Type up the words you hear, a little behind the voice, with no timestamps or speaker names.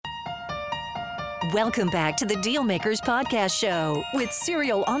Welcome back to the Dealmakers Podcast Show with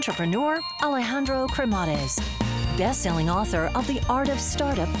serial entrepreneur Alejandro Cremades, best-selling author of The Art of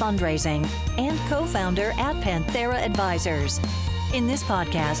Startup Fundraising and co-founder at Panthera Advisors. In this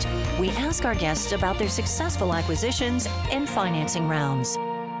podcast, we ask our guests about their successful acquisitions and financing rounds.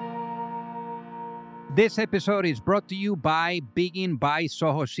 This episode is brought to you by Begin by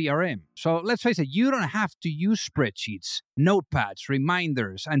Soho CRM. So let's face it, you don't have to use spreadsheets, notepads,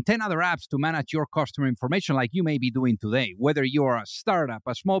 reminders, and 10 other apps to manage your customer information like you may be doing today. Whether you're a startup,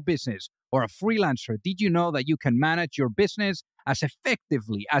 a small business, or a freelancer, did you know that you can manage your business as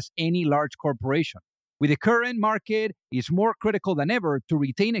effectively as any large corporation? With the current market, it's more critical than ever to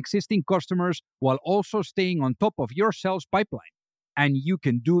retain existing customers while also staying on top of your sales pipeline. And you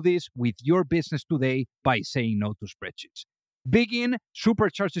can do this with your business today by saying no to spreadsheets. Begin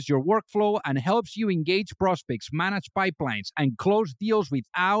supercharges your workflow and helps you engage prospects, manage pipelines, and close deals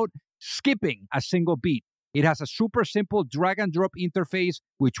without skipping a single beat. It has a super simple drag and drop interface,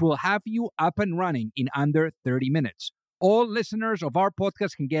 which will have you up and running in under 30 minutes. All listeners of our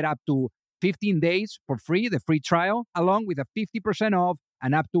podcast can get up to 15 days for free, the free trial, along with a 50% off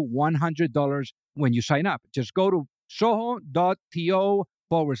and up to $100 when you sign up. Just go to soho.to/Begin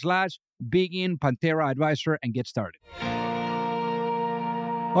Panthera Advisor and get started.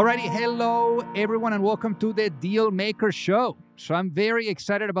 Alrighty, hello everyone and welcome to the Dealmaker Show. So I'm very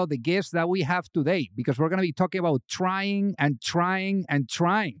excited about the guest that we have today because we're going to be talking about trying,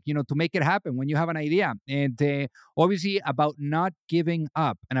 to make it happen when you have an idea. And obviously about not giving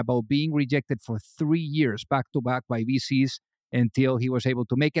up and about being rejected for 3 years back to back by VCs until he was able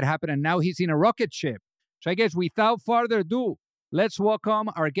to make it happen. And now he's in a rocket ship. So I guess without further ado, let's welcome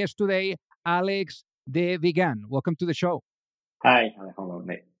our guest today, Alex De Vigan. Welcome to the show. Hi. Hello,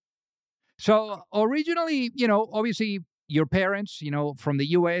 mate. So originally, obviously your parents, from the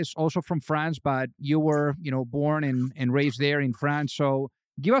US, also from France, but you were, born and raised there in France. So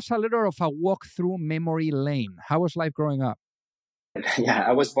give us a little of a walk through memory lane. How was life growing up? Yeah,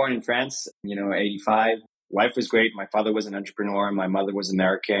 I was born in France, 85. Life was great. My father was an entrepreneur. My mother was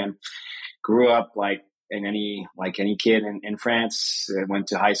American. Grew up like any kid in France. Went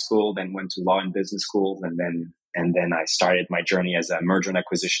to high school, then went to law and business school, and then I started my journey as a merger and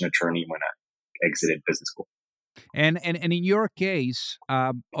acquisition attorney when I exited business school. And in your case,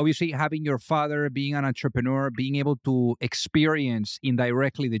 obviously having your father being an entrepreneur, being able to experience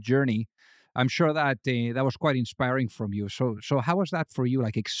indirectly the journey, I'm sure that that was quite inspiring from you. So how was that for you,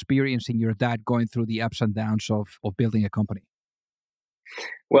 like experiencing your dad going through the ups and downs of building a company?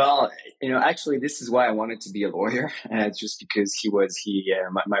 Well, actually, this is why I wanted to be a lawyer. It's just because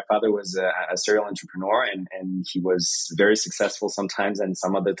my father was a serial entrepreneur and he was very successful sometimes and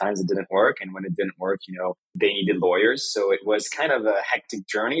some other times it didn't work. And when it didn't work, they needed lawyers. So it was kind of a hectic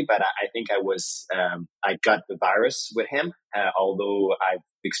journey, but I think I got the virus with him, although I've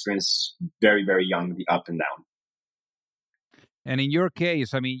experienced very, very young the up and down. And in your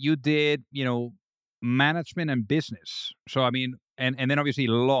case, I mean, you did, management and business. So, I mean, and then obviously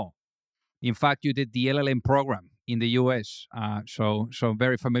law. In fact, you did the LLM program in the US. So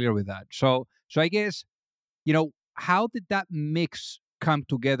very familiar with that. So I guess, how did that mix come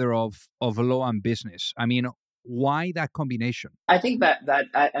together of law and business? I mean, why that combination? I think that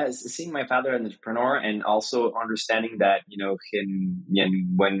as seeing my father as an entrepreneur and also understanding that,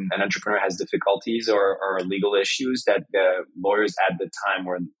 when an entrepreneur has difficulties or legal issues, that the lawyers at the time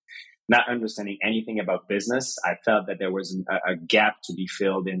were not understanding anything about business. I felt that there was a gap to be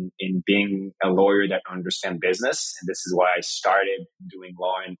filled in being a lawyer that understands business. And this is why I started doing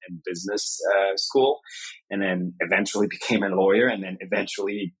law and business school, and then eventually became a lawyer, and then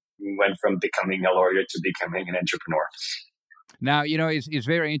eventually went from becoming a lawyer to becoming an entrepreneur. Now, it's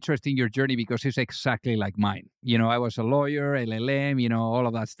very interesting, your journey, because it's exactly like mine. I was a lawyer, LLM, all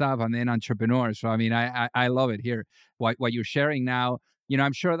of that stuff, and then entrepreneur. So, I mean, I love it here. What you're sharing now,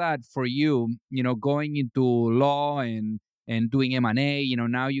 I'm sure that for you, going into law and doing M&A,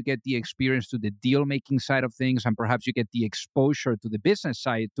 now you get the experience to the deal-making side of things, and perhaps you get the exposure to the business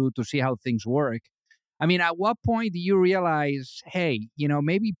side to see how things work. I mean, at what point do you realize, hey,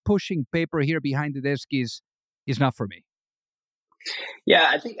 maybe pushing paper here behind the desk is not for me? Yeah,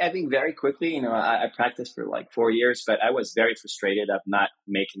 I think very quickly, I practiced for like 4 years, but I was very frustrated of not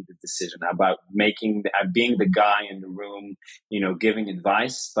making the decision, about being the guy in the room, giving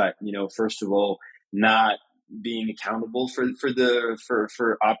advice, but, first of all, not being accountable for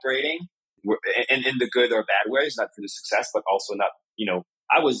operating in the good or bad ways, not for the success, but also not,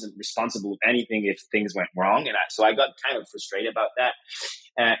 I wasn't responsible for anything if things went wrong. And so I got kind of frustrated about that.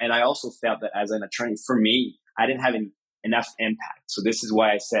 And I also felt that as an attorney, for me, I didn't have any enough impact. So this is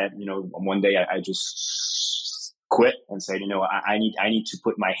why I said, one day I just quit and said, I need to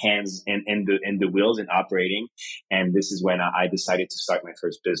put my hands in the wheels and operating. And this is when I decided to start my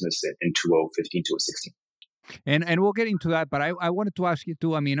first business in 2015, 2016. And we'll get into that, but I wanted to ask you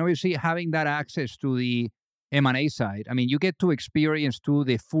too. I mean, obviously having that access to the M&A side, I mean, you get to experience too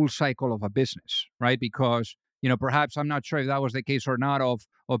the full cycle of a business, right? Because perhaps I'm not sure if that was the case or not of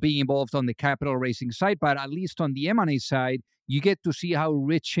being involved on the capital raising side, but at least on the M&A side, you get to see how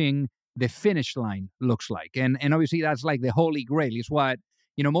reaching the finish line looks like, and obviously that's like the holy grail. Is what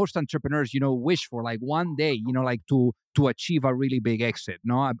most entrepreneurs wish for, like one day, like to achieve a really big exit,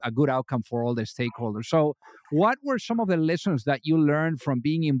 a good outcome for all the stakeholders. So what were some of the lessons that you learned from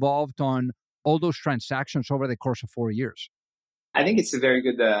being involved on all those transactions over the course of 4 years? I think it's a very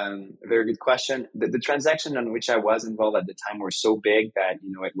good question. The transaction on which I was involved at the time were so big that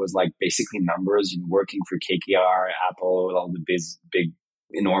it was like basically numbers. Working for KKR, Apple, all the big,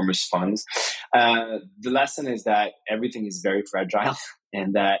 enormous funds. The lesson is that everything is very fragile,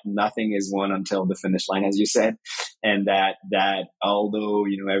 and that nothing is won until the finish line, as you said, and that although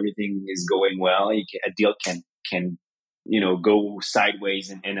everything is going well, a deal can go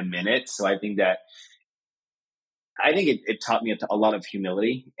sideways in a minute. So I think it taught me a lot of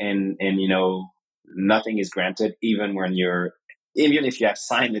humility, and nothing is granted, even if you have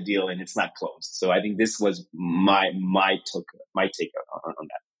signed the deal and it's not closed. So I think this was my take on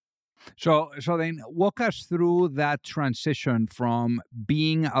that. So then walk us through that transition from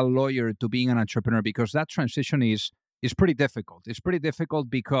being a lawyer to being an entrepreneur, because that transition is pretty difficult. It's pretty difficult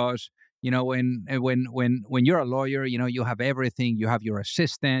because when you're a lawyer, you have everything. You have your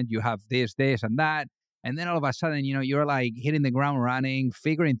assistant, you have this and that. And then all of a sudden, you're like hitting the ground running,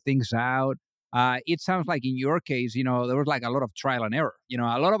 figuring things out. It sounds like in your case, there was like a lot of trial and error,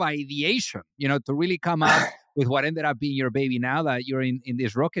 a lot of ideation, to really come up with what ended up being your baby now that you're in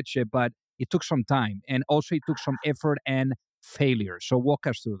this rocket ship. But it took some time, and also it took some effort and failure. So walk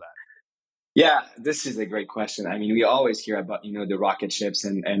us through that. Yeah, this is a great question. I mean, we always hear about, the rocket ships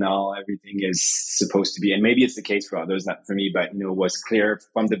and all, everything is supposed to be, and maybe it's the case for others, not for me, but, it was clear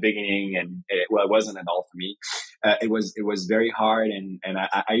from the beginning, and it wasn't at all for me. It was very hard. And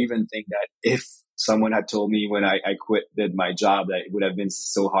I even think that if someone had told me when I did my job that it would have been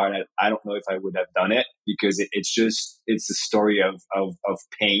so hard, I don't know if I would have done it, because it's a story of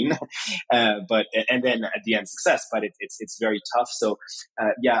pain, but then at the end success, but it's very tough. So,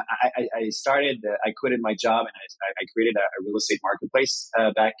 I quitted my job, and I created a real estate marketplace,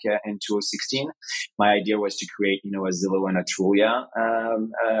 back in 2016. My idea was to create, a Zillow and a Trulia,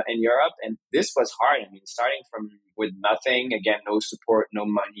 in Europe. And this was hard. I mean, starting with nothing, again, no support, no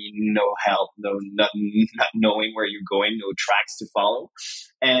money, no help, not knowing where you're going, no tracks to follow.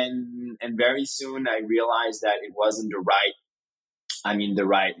 And very soon I realized that it wasn't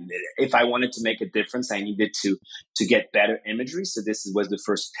if I wanted to make a difference, I needed to get better imagery. So this was the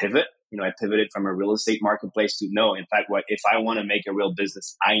first pivot. I pivoted from a real estate marketplace to no, in fact, if I want to make a real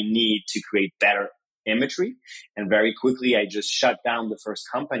business, I need to create better imagery. And very quickly, I just shut down the first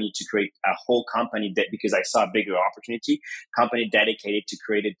company to create a whole company because I saw a bigger opportunity, company dedicated to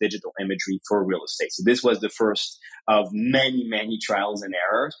creating digital imagery for real estate. So this was the first of many, many trials and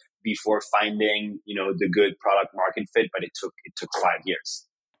errors before finding, the good product market fit. But it took 5 years.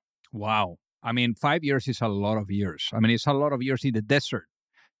 Wow. I mean, 5 years is a lot of years. I mean, it's a lot of years in the desert.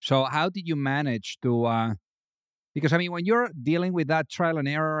 So how did you manage to, because I mean, when you're dealing with that trial and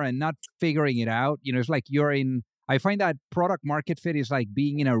error and not figuring it out, it's like I find that product market fit is like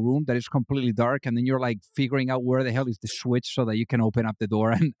being in a room that is completely dark, and then you're like figuring out where the hell is the switch so that you can open up the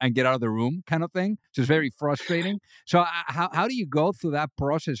door and get out of the room, kind of thing. So it's very frustrating. So how do you go through that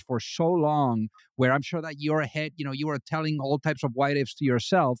process for so long, where I'm sure that your head, you are telling all types of what ifs to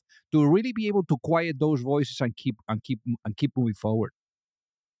yourself, to really be able to quiet those voices and keep moving forward?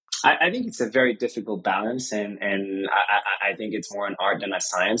 I think it's a very difficult balance, and I think it's more an art than a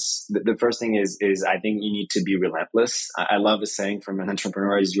science. The first thing is I think you need to be relentless. I love a saying from an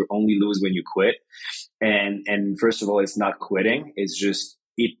entrepreneur is you only lose when you quit. And first of all, it's not quitting. It's just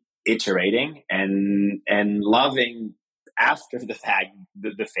iterating and loving after the fact,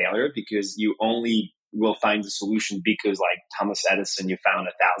 the failure, because you only will find the solution because, like Thomas Edison, you failed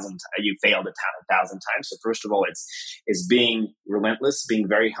 1,000 times. So first of all, it's being relentless, being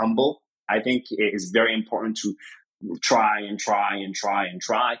very humble. I think it is very important to try and try and try and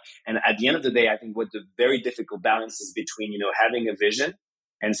try. And at the end of the day, I think what the very difficult balance is between, having a vision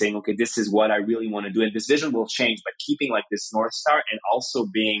and saying, okay, this is what I really want to do. And this vision will change, but keeping like this North Star, and also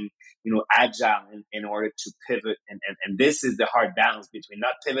being agile in order to pivot. And this is the hard balance between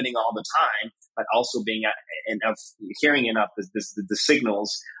not pivoting all the time, but also being enough, hearing enough the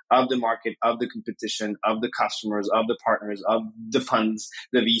signals of the market, of the competition, of the customers, of the partners, of the funds,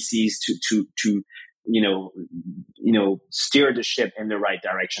 the VCs to steer the ship in the right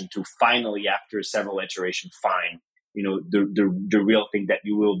direction to finally, after several iterations, find, the real thing that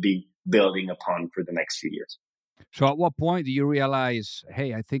you will be building upon for the next few years. So at what point do you realize,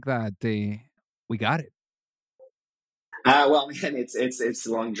 hey, I think that we got it? Well, man, it's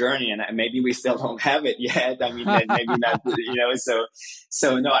a long journey, and maybe we still don't have it yet. I mean, maybe not,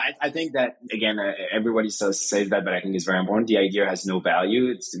 So no, I think that again, everybody says that, but I think it's very important. The idea has no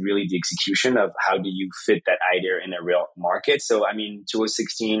value. It's really the execution of how do you fit that idea in a real market. So, I mean,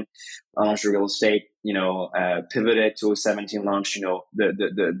 2016 launched real estate, pivoted. 2017 launched,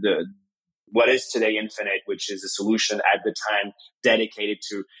 the what is today Infinite, which is a solution at the time dedicated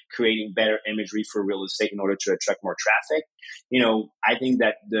to creating better imagery for real estate in order to attract more traffic. I think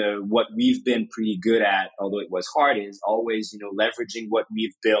that what we've been pretty good at, although it was hard, is always, leveraging what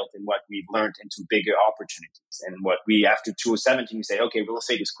we've built and what we've learned into bigger opportunities. And what we, after 2017, we say, okay, real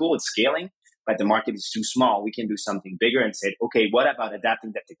estate is cool, it's scaling, but the market is too small. We can do something bigger, and said, okay, what about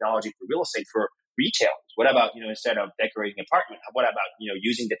adapting that technology for real estate for retailers? What about, instead of decorating an apartment, what about,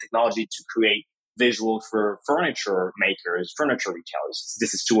 using the technology to create visual for furniture makers, furniture retailers?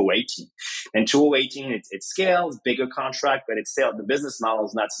 This is 2018. And 2018, it scales, bigger contract, but it's still, the business model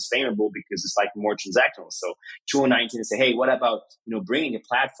is not sustainable because it's like more transactional. So 2019, say, hey, what about, bringing a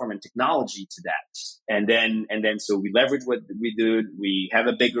platform and technology to that? And then, so we leverage what we do. We have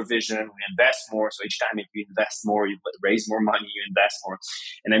a bigger vision. We invest more. So each time if you invest more, you raise more money, you invest more.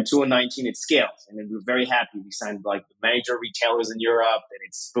 And then 2019, it scales. And then we're very happy. We signed like the major retailers in Europe, and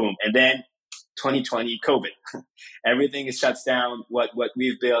it's boom. And then 2020, COVID, everything is shuts down. What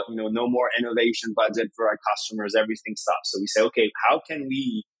we've built, no more innovation budget for our customers. Everything stops. So we say, okay, how can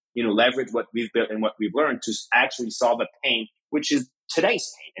we, leverage what we've built and what we've learned to actually solve a pain, which is today's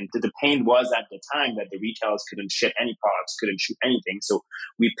pain. And the pain was at the time that the retailers couldn't ship any products, couldn't shoot anything. So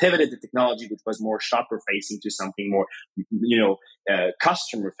we pivoted the technology, which was more shopper facing, to something more,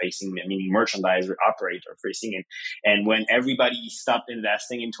 customer facing, meaning merchandiser, operator facing. And when everybody stopped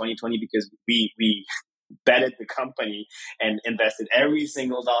investing in 2020 because we betted the company and invested every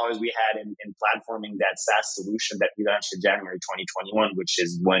single dollars we had in platforming that SaaS solution that we launched in January 2021, which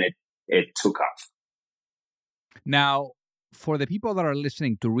is when it took off. Now, for the people that are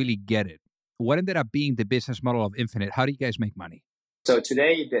listening to really get it, what ended up being the business model of Infinite? How do you guys make money? So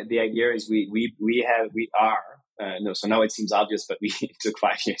today, the idea is so now it seems obvious, but it took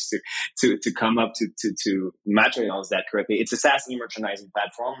 5 years to come up to materialize that correctly. It's a SaaS e-merchandising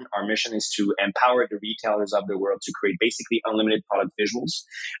platform. Our mission is to empower the retailers of the world to create basically unlimited product visuals,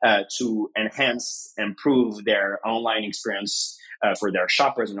 to enhance, improve their online experience for their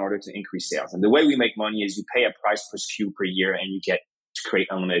shoppers in order to increase sales. And the way we make money is you pay a price per SKU per year, and you get to create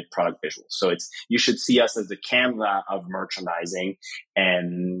unlimited product visuals. So you should see us as the Canva of merchandising,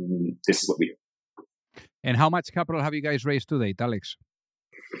 and this is what we do. And how much capital have you guys raised to date, Alex?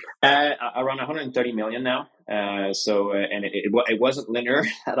 Around 130 million now. And it wasn't linear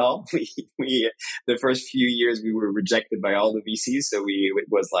at all. We the first few years we were rejected by all the VCs. So it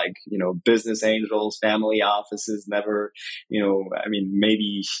was like, business angels, family offices, never,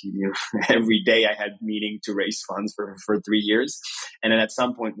 maybe, every day I had meeting to raise funds for 3 years. And then at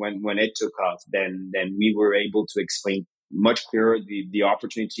some point when it took off, then we were able to explain much clearer the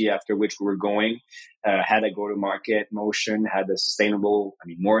opportunity after which we were going, had a go-to-market motion, had a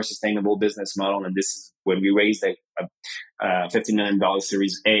more sustainable business model. And this is when we raised a $50 million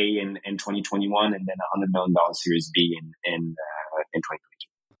Series A in 2021, and then a $100 million Series B in 2022.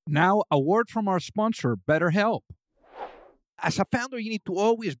 Now, a word from our sponsor, BetterHelp. As a founder, you need to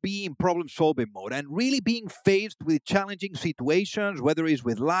always be in problem-solving mode, and really being faced with challenging situations, whether it's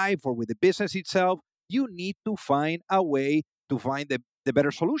with life or with the business itself. You need to find a way to find the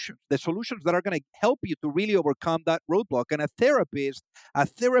better solutions, the solutions that are going to help you to really overcome that roadblock. And a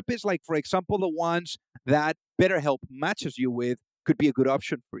therapist like, for example, the ones that BetterHelp matches you with could be a good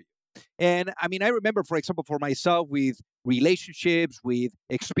option for you. And I remember, for example, for myself with relationships, with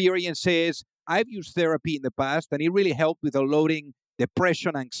experiences, I've used therapy in the past, and it really helped with unloading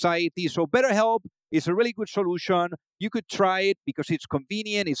depression, anxiety. So BetterHelp is a really good solution. You could try it because it's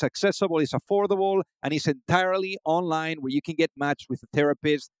convenient, it's accessible, it's affordable, and it's entirely online, where you can get matched with a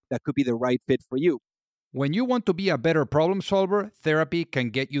therapist that could be the right fit for you. When you want to be a better problem solver, therapy can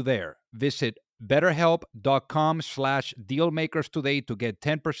get you there. Visit BetterHelp.com/dealmakers today to get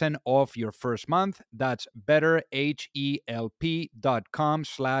 10% off your first month. That's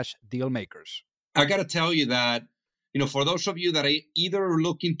BetterHelp.com/dealmakers. I got to tell you that, for those of you that are either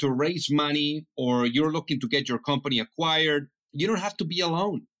looking to raise money or you're looking to get your company acquired, you don't have to be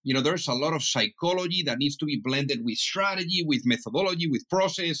alone. There's a lot of psychology that needs to be blended with strategy, with methodology, with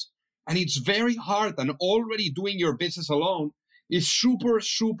process. And it's very hard. And already doing your business alone is super,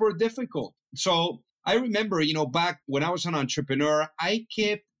 super difficult. So I remember, back when I was an entrepreneur, I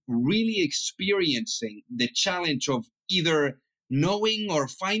kept really experiencing the challenge of either knowing or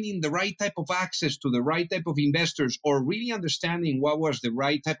finding the right type of access to the right type of investors, or really understanding what was the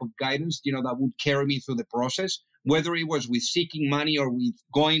right type of guidance, that would carry me through the process, whether it was with seeking money or with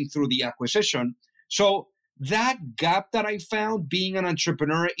going through the acquisition. So that gap that I found being an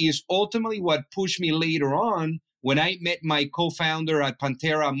entrepreneur is ultimately what pushed me later on when I met my co-founder at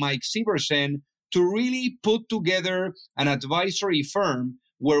Pantera, Mike Severson, to really put together an advisory firm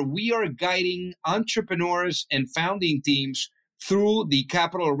where we are guiding entrepreneurs and founding teams through the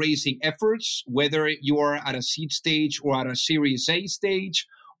capital raising efforts, whether you are at a seed stage or at a Series A stage,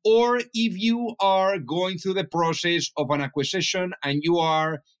 or if you are going through the process of an acquisition and you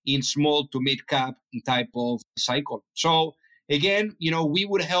are in small to mid cap type of cycle. So again, we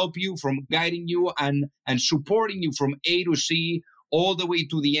would help you from guiding you and supporting you from A to C all the way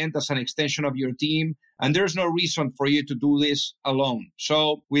to the end as an extension of your team. And there's no reason for you to do this alone.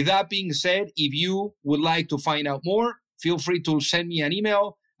 So with that being said, if you would like to find out more, feel free to send me an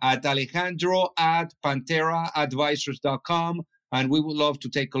email at alejandro@panteraadvisors.com, and we would love to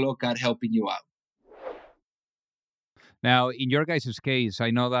take a look at helping you out. Now, in your guys' case,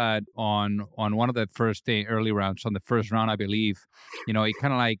 I know that on one of the first early rounds, on the first round, I believe, it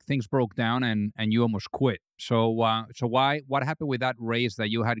kind of like things broke down and you almost quit. So what happened with that race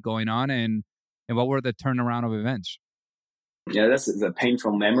that you had going on, and what were the turnaround of events? Yeah, that's a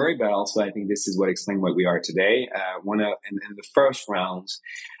painful memory, but also I think this is what explained what we are today. In the first rounds,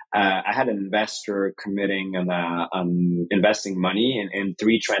 I had an investor committing on investing money in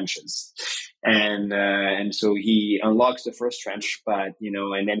 3 trenches, and so he unlocks the first trench, but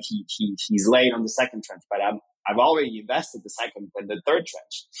and then he's late on the second trench, but I've already invested the second and the third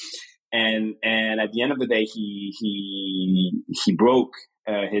trench, and at the end of the day, he broke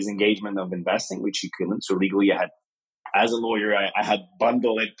his engagement of investing, which he couldn't. So legally, as a lawyer, I had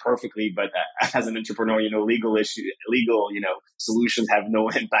bundled it perfectly, but as an entrepreneur, legal solutions have no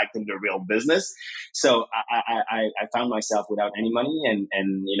impact in the real business. So I found myself without any money and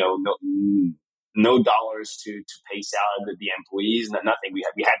no dollars to pay salary to the employees, nothing.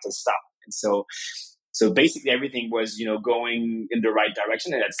 We had to stop. And so basically everything was, going in the right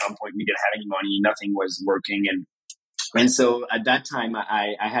direction. And at some point we didn't have any money, nothing was working. And so at that time,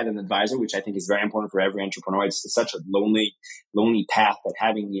 I had an advisor, which I think is very important for every entrepreneur. It's such a lonely path, but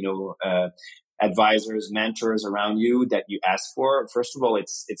having, advisors, mentors around you that you ask for. First of all,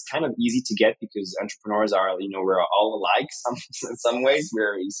 it's kind of easy to get because entrepreneurs are, we're all alike in some ways. We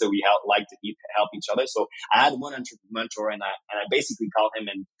like to help each other. So I had one mentor, and I basically called him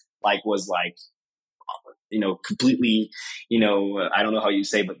and was completely, I don't know how you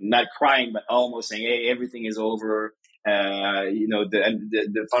say, but not crying, but almost saying, hey, everything is over.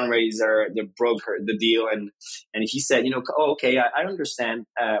 The fundraiser, the broker, the deal. And he said, okay, I understand.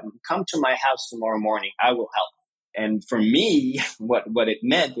 Come to my house tomorrow morning. I will help. And for me, what it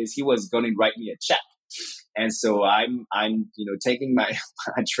meant is he was going to write me a check. And so I'm taking my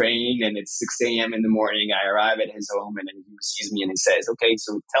train, and it's 6 a.m. in the morning. I arrive at his home, and then he receives me and he says, okay,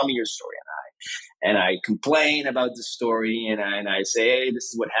 so tell me your story. And I complain about the story, and I say, hey, this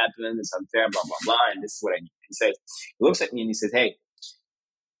is what happened. It's unfair, blah, blah, blah. And this is what I need. He looks at me and he says, hey,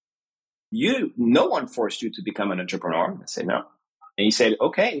 no one forced you to become an entrepreneur. I said, no. And he said,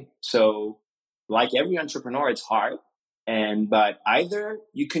 okay, so like every entrepreneur, it's hard. But either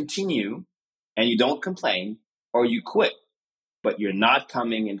you continue and you don't complain, or you quit, but you're not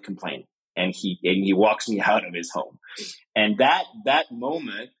coming and complaining. And he walks me out of his home. And that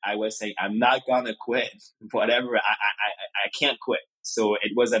moment, I was saying, I'm not gonna quit. Whatever, I can't quit. So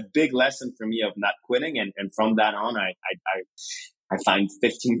it was a big lesson for me of not quitting. And from that on, I find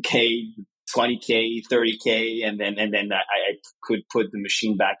 15K, 20K, 30K, and then I could put the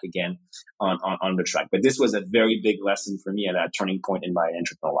machine back again on the track. But this was a very big lesson for me at a turning point in my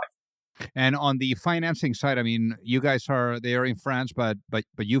entrepreneurial life. And on the financing side, I mean, you guys are there in France, but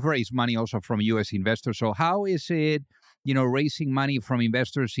you've raised money also from U.S. investors. So how is it, raising money from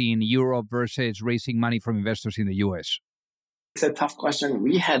investors in Europe versus raising money from investors in the U.S.? It's a tough question.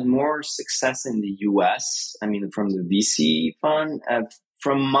 We had more success in the U.S. I mean, from the VC fund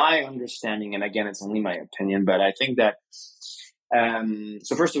from my understanding, and again, it's only my opinion, but I think that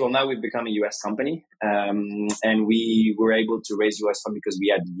so first of all, now we've become a U.S. company, and we were able to raise U.S. fund because we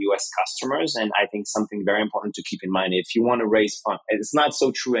had U.S. customers. And I think something very important to keep in mind, if you want to raise fund, it's not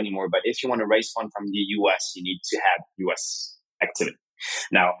so true anymore, but if you want to raise fund from the U.S., you need to have U.S. activity.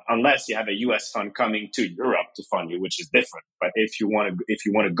 Now, unless you have a U.S. fund coming to Europe to fund you, which is different. But if you want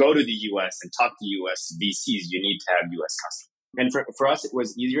to go to the U.S. and talk to U.S. VCs, you need to have U.S. customers. And for us, it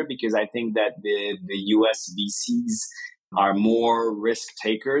was easier because I think that the U.S. VCs are more risk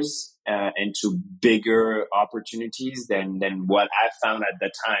takers into bigger opportunities than what I found at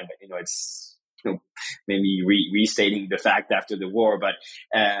the time. But, it's maybe restating the fact after the war. But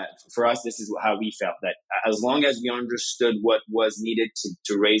for us, this is how we felt, that as long as we understood what was needed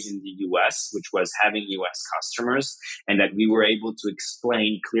to raise in the U.S., which was having U.S. customers, and that we were able to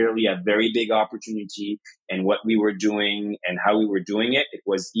explain clearly a very big opportunity and what we were doing and how we were doing it, it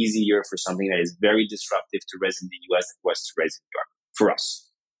was easier for something that is very disruptive to raise in the U.S. than it was to raise in Europe for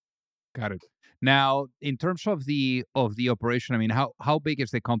us. Got it. Now, in terms of the operation, I mean, how big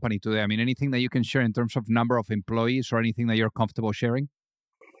is the company today? I mean, anything that you can share in terms of number of employees or anything that you're comfortable sharing?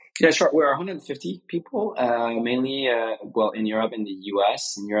 Yeah, sure. We're 150 people, mainly, in Europe and the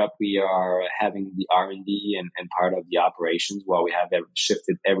US. In Europe, we are having the R&D and part of the operations, while we have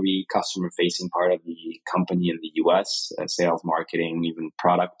shifted every customer-facing part of the company in the US, sales, marketing, even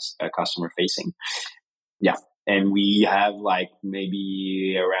product customer-facing. Yeah. And we have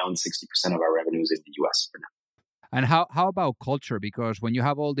maybe around 60% of our revenues in the US for now. And how about culture? Because when you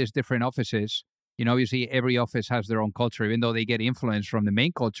have all these different offices, obviously every office has their own culture, even though they get influence from the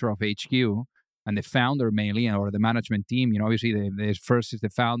main culture of HQ and the founder mainly, or the management team. Obviously the first is the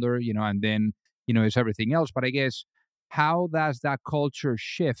founder, and then, it's everything else. But I guess, how does that culture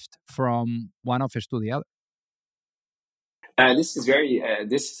shift from one office to the other? This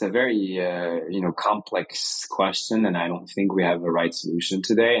is a very complex question, and I don't think we have a right solution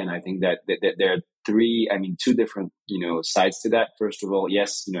today. And I think that there are two different sides to that. First of all,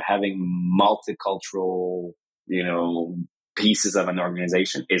 yes, having multicultural pieces of an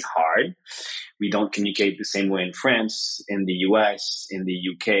organization is hard. We don't communicate the same way in France, in the US, in the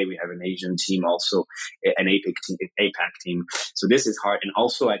UK. We have an Asian team, also an APAC team. So this is hard. And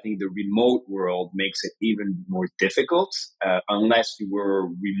also, I think the remote world makes it even more difficult, unless we were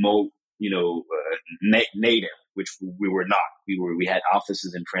remote, native, which we were not. We had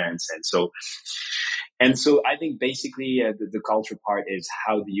offices in France. And so I think basically the culture part is,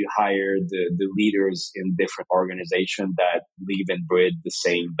 how do you hire the leaders in different organizations that live and breathe the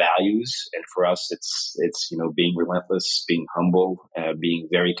same values? And for us, it's being relentless, being humble, being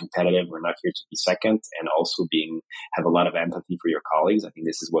very competitive. We're not here to be second, and also have a lot of empathy for your colleagues. I think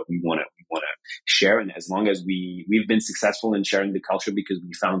this is what we want to share. And as long as we've been successful in sharing the culture, because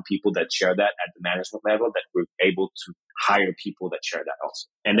we found people that share that at the management level, that we're able to hire people that share that also.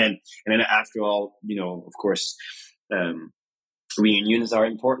 And then after all, of course, reunions are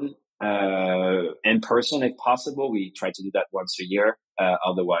important. In person, if possible, we try to do that once a year.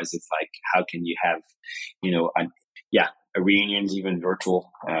 Otherwise, it's how can you have, a reunions, even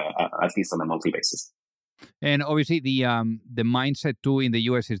virtual, at least on a monthly basis. And obviously, the mindset too in the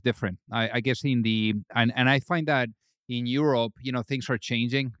US is different. I guess and I find that in Europe, things are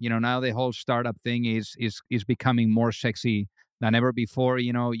changing. Now the whole startup thing is becoming more sexy than ever before.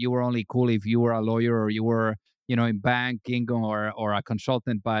 You were only cool if you were a lawyer, or you were, in banking, or a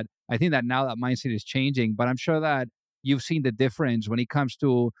consultant. But I think that now that mindset is changing. But I'm sure that you've seen the difference when it comes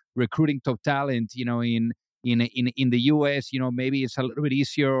to recruiting top talent. In the US, maybe it's a little bit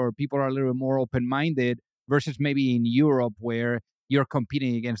easier, or people are a little bit more open-minded, versus maybe in Europe, where you're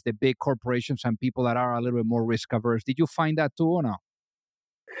competing against the big corporations and people that are a little bit more risk averse. Did you find that too, or no?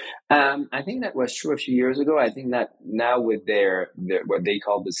 I think that was true a few years ago. I think that now with their what they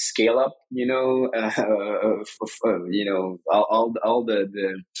call the scale up, all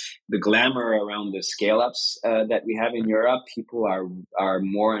the glamour around the scale ups that we have in Europe, people are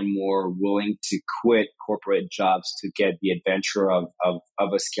more and more willing to quit corporate jobs to get the adventure of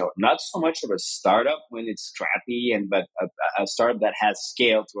a scale up. Not so much of a startup when it's scrappy, but a startup that has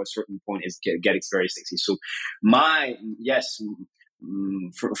scale to a certain point is getting very sexy. So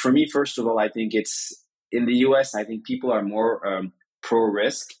for me, first of all, I think it's in the US, I think people are more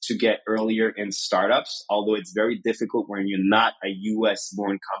pro-risk to get earlier in startups, although it's very difficult when you're not a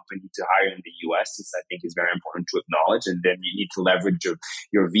US-born company to hire in the US. This, I think, is very important to acknowledge. And then you need to leverage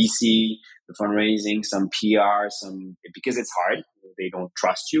your VC, the fundraising, some PR, because it's hard. They don't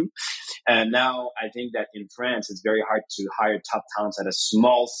trust you. And now I think that in France, it's very hard to hire top talents at a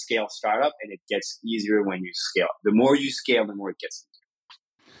small scale startup, and it gets easier when you scale. The more you scale, the more it gets easier.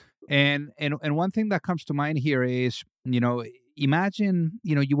 And one thing that comes to mind here is, imagine,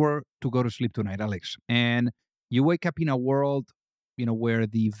 you were to go to sleep tonight, Alex, and you wake up in a world, where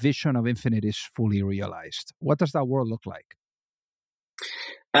the vision of infinite is fully realized. What does that world look like?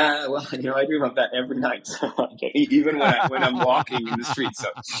 Well, I dream of that every night, okay, even when I'm walking in the street. So,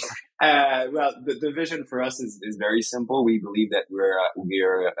 well, the vision for us is very simple. We believe that we're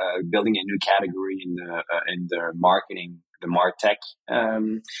building a new category in the marketing, the martech,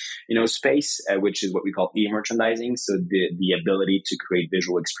 space, which is what we call e-merchandising. So the ability to create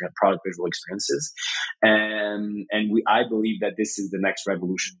product visual experiences, and I believe that this is the next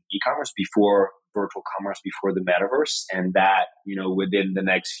revolution in e-commerce before virtual commerce, before the metaverse, and that within the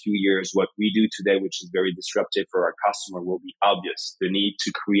next few years, what we do today, which is very disruptive for our customer, will be obvious. The need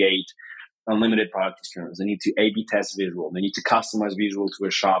to create unlimited product experience, the need to A/B test visual, the need to customize visual to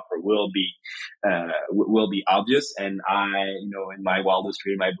a shopper will be obvious. And in my wildest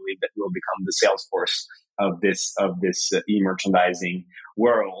dream, I believe that we'll become the Salesforce of this e-merchandising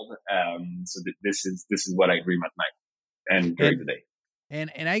world. So this is what I dream at night and during the day.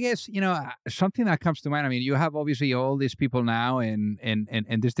 And I guess, something that comes to mind, I mean, you have obviously all these people now and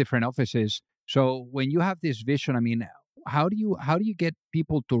these different offices. So when you have this vision, I mean, how do you get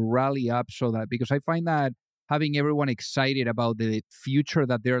people to rally up because I find that having everyone excited about the future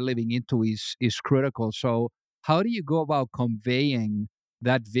that they're living into is critical. So how do you go about conveying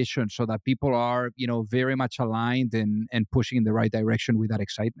that vision so that people are, very much aligned and pushing in the right direction with that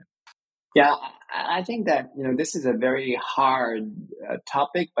excitement? Yeah, I think that this is a very hard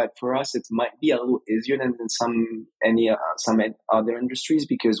topic, but for us it might be a little easier than some other industries,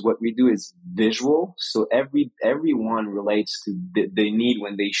 because what we do is visual. So everyone relates to the need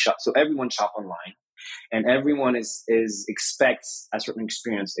when they shop. So everyone shop online, and everyone expects a certain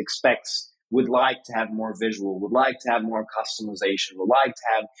experience. Would like to have more visual, would like to have more customization, would like to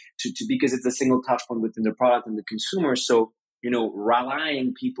have to because it's a single touch point within the product and the consumer. So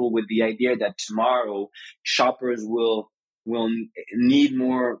rallying people with the idea that tomorrow shoppers will need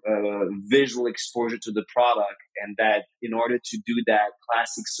more visual exposure to the product, and that in order to do that,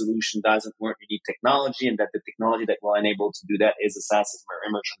 classic solution doesn't work. You need technology, and that the technology that will enable to do that is a SaaS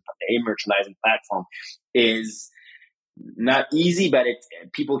merchandising platform. Is not easy, but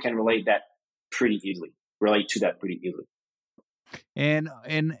people can relate to that pretty easily. And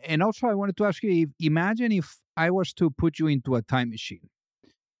also, I wanted to ask you, imagine if I was to put you into a time machine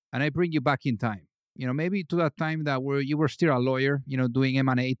and I bring you back in time, maybe to that time that you were still a lawyer, doing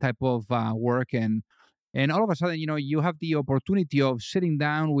M&A type of work. And all of a sudden, you have the opportunity of sitting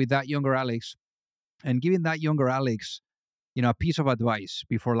down with that younger Alex and giving that younger Alex, a piece of advice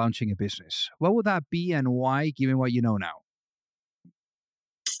before launching a business. What would that be and why, given what you know now?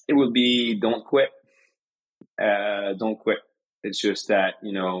 It would be don't quit. Don't quit. It's just that,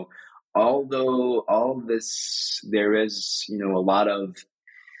 although all this, there is, a lot of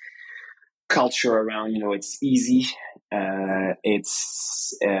culture around, it's easy.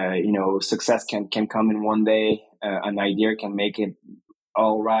 Success can come in one day. An idea can make it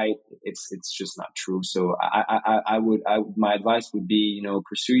all right. It's just not true. So my advice would be,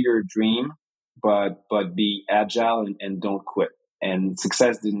 pursue your dream, but be agile and don't quit. And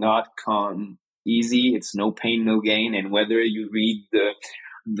success did not come easy. It's no pain, no gain. And whether you read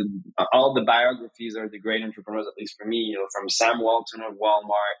all the biographies of the great entrepreneurs, at least for me, from Sam Walton of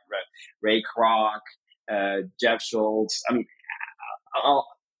Walmart, Ray Kroc, Jeff Schultz. I mean,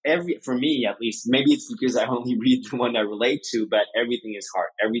 for me at least, maybe it's because I only read the one I relate to, but everything is hard.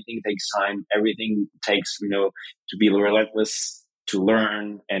 Everything takes time. Everything takes, to be relentless, to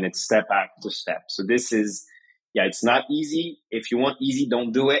learn, and it's step after step. So this is, it's not easy. If you want easy,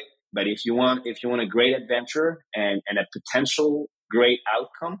 don't do it. But if you want a great adventure and a potential great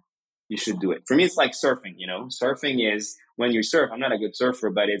outcome, you should do it. For me, it's like surfing. Surfing is when you surf. I'm not a good surfer,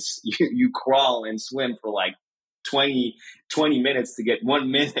 but it's you crawl and swim for like 20 minutes to get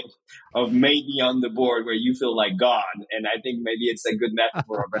 1 minute of maybe on the board where you feel like God. And I think maybe it's a good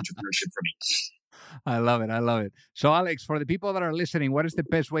metaphor of entrepreneurship for me. I love it. So, Alex, for the people that are listening, what is the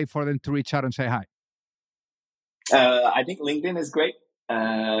best way for them to reach out and say hi? I think LinkedIn is great.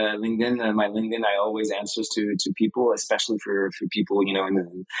 My LinkedIn, I always answers to people, especially for people,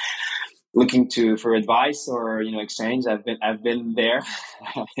 looking for advice or, exchange. I've been there.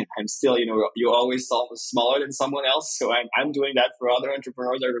 I'm still, you always smaller than someone else. So I'm doing that for other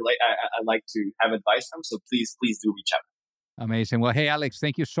entrepreneurs I like to have advice from. So please do reach out. Amazing. Well, hey, Alex,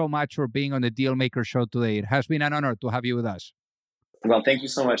 thank you so much for being on the Dealmaker Show today. It has been an honor to have you with us. Well, thank you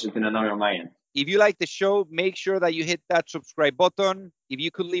so much. It's been an honor on my end. If you like the show, make sure that you hit that subscribe button. If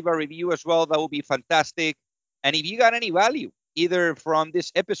you could leave a review as well, that would be fantastic. And if you got any value either from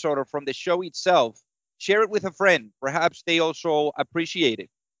this episode or from the show itself, share it with a friend. Perhaps they also appreciate it.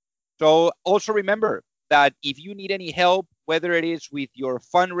 So also remember that if you need any help, whether it is with your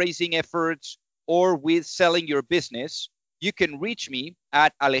fundraising efforts or with selling your business, you can reach me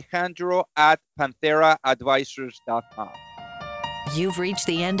at alejandro@pantheraadvisors.com. You've reached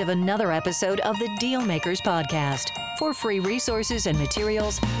the end of another episode of the Dealmakers Podcast. For free resources and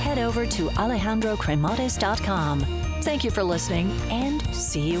materials, head over to alejandrocremades.com. Thank you for listening, and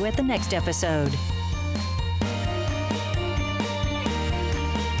see you at the next episode.